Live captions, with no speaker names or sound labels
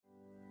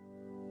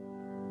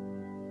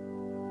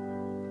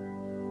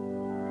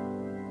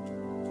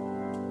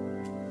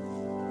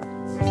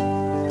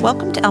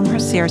Welcome to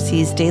Elmhurst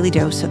CRC's Daily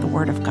Dose of the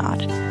Word of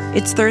God.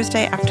 It's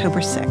Thursday, October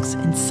 6th,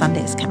 and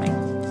Sunday's coming.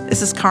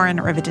 This is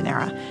Karin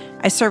Rivadeneira.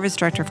 I serve as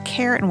Director of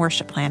Care and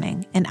Worship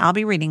Planning, and I'll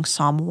be reading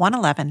Psalm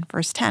 111,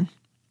 verse 10.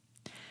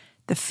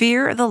 The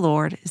fear of the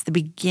Lord is the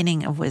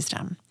beginning of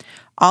wisdom.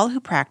 All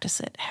who practice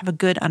it have a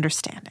good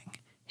understanding.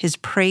 His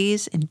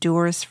praise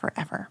endures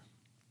forever.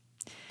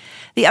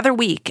 The other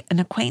week, an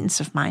acquaintance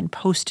of mine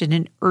posted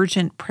an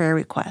urgent prayer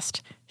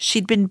request.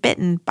 She'd been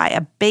bitten by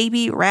a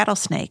baby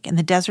rattlesnake in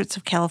the deserts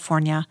of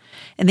California,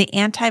 and the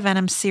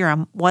anti-venom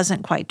serum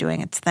wasn't quite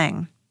doing its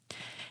thing.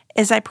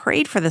 As I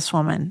prayed for this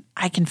woman,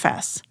 I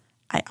confess,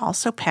 I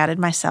also patted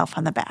myself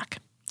on the back.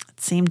 It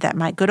seemed that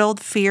my good old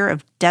fear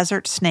of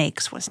desert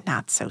snakes was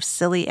not so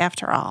silly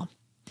after all.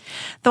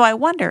 Though I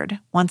wondered,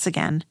 once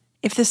again,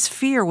 if this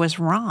fear was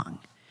wrong.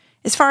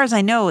 As far as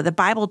I know, the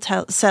Bible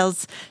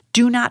says,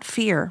 do not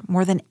fear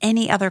more than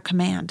any other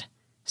command.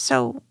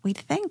 So we'd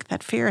think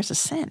that fear is a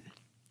sin.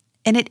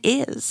 And it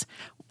is.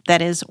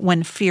 That is,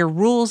 when fear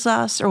rules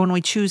us or when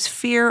we choose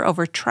fear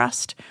over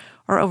trust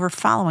or over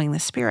following the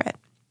Spirit.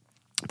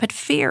 But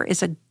fear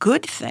is a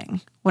good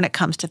thing when it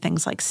comes to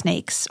things like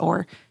snakes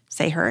or,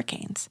 say,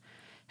 hurricanes.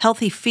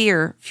 Healthy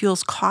fear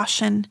fuels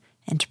caution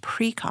and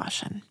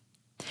precaution.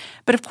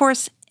 But of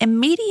course,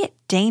 immediate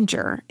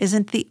danger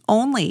isn't the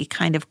only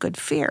kind of good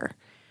fear.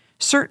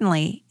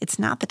 Certainly, it's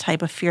not the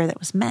type of fear that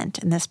was meant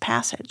in this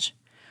passage.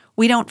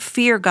 We don't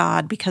fear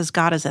God because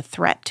God is a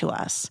threat to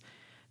us.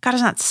 God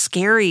is not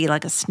scary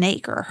like a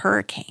snake or a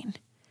hurricane.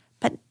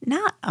 But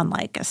not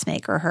unlike a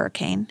snake or a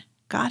hurricane,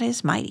 God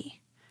is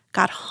mighty.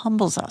 God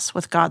humbles us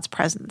with God's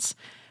presence.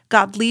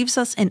 God leaves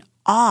us in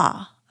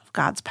awe of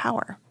God's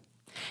power.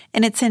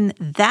 And it's in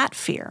that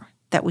fear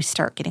that we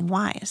start getting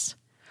wise.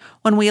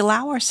 When we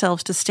allow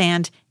ourselves to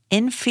stand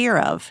in fear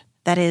of,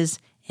 that is,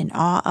 in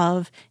awe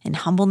of, in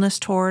humbleness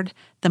toward,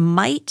 the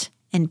might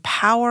and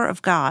power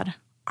of God,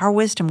 our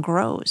wisdom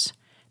grows.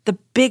 The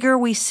bigger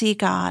we see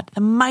God,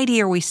 the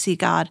mightier we see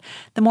God,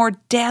 the more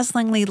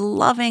dazzlingly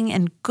loving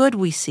and good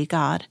we see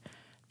God,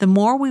 the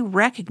more we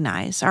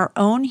recognize our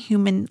own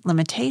human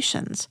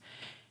limitations,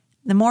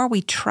 the more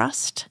we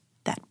trust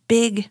that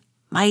big,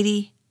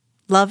 mighty,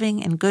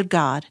 loving, and good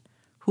God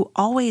who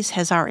always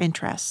has our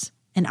interests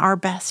and our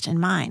best in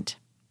mind.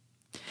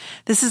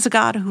 This is a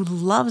God who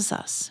loves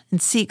us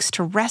and seeks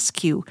to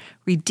rescue,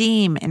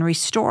 redeem, and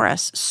restore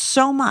us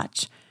so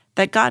much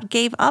that God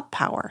gave up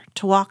power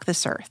to walk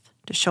this earth,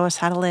 to show us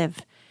how to live,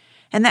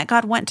 and that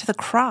God went to the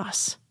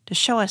cross to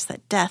show us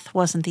that death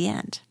wasn't the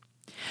end.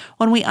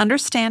 When we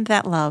understand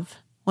that love,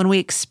 when we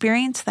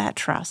experience that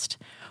trust,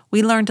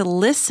 we learn to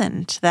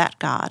listen to that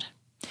God.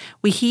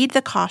 We heed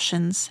the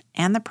cautions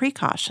and the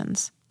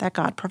precautions that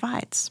God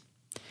provides.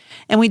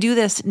 And we do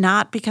this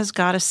not because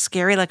God is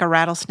scary like a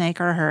rattlesnake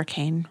or a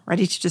hurricane,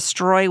 ready to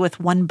destroy with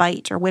one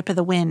bite or whip of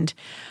the wind,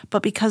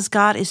 but because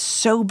God is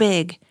so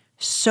big,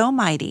 so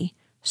mighty,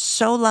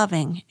 so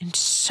loving, and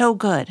so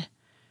good.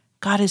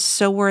 God is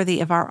so worthy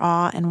of our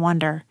awe and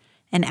wonder,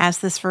 and as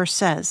this verse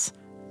says,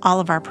 all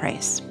of our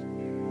praise.